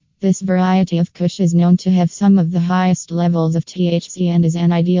This variety of Kush is known to have some of the highest levels of THC and is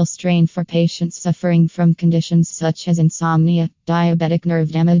an ideal strain for patients suffering from conditions such as insomnia, diabetic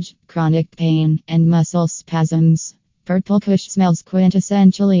nerve damage, chronic pain, and muscle spasms. Purple Kush smells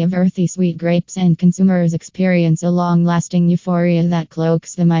quintessentially of earthy sweet grapes, and consumers experience a long-lasting euphoria that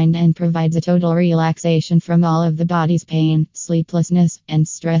cloaks the mind and provides a total relaxation from all of the body's pain, sleeplessness, and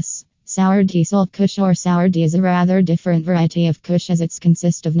stress. Sour Diesel Kush or Sour D is a rather different variety of Kush as it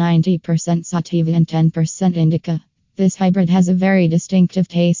consists of 90% sativa and 10% indica. This hybrid has a very distinctive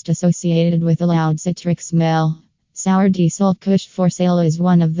taste associated with a loud citric smell. Sour Diesel Kush for sale is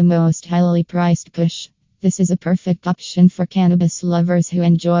one of the most highly priced Kush. This is a perfect option for cannabis lovers who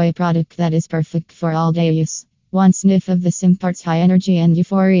enjoy a product that is perfect for all-day use. One sniff of this imparts high energy and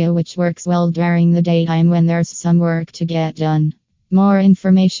euphoria, which works well during the daytime when there's some work to get done. More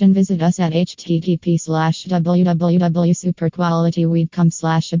information, visit us at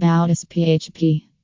http://www.superqualityweed.com/about us php.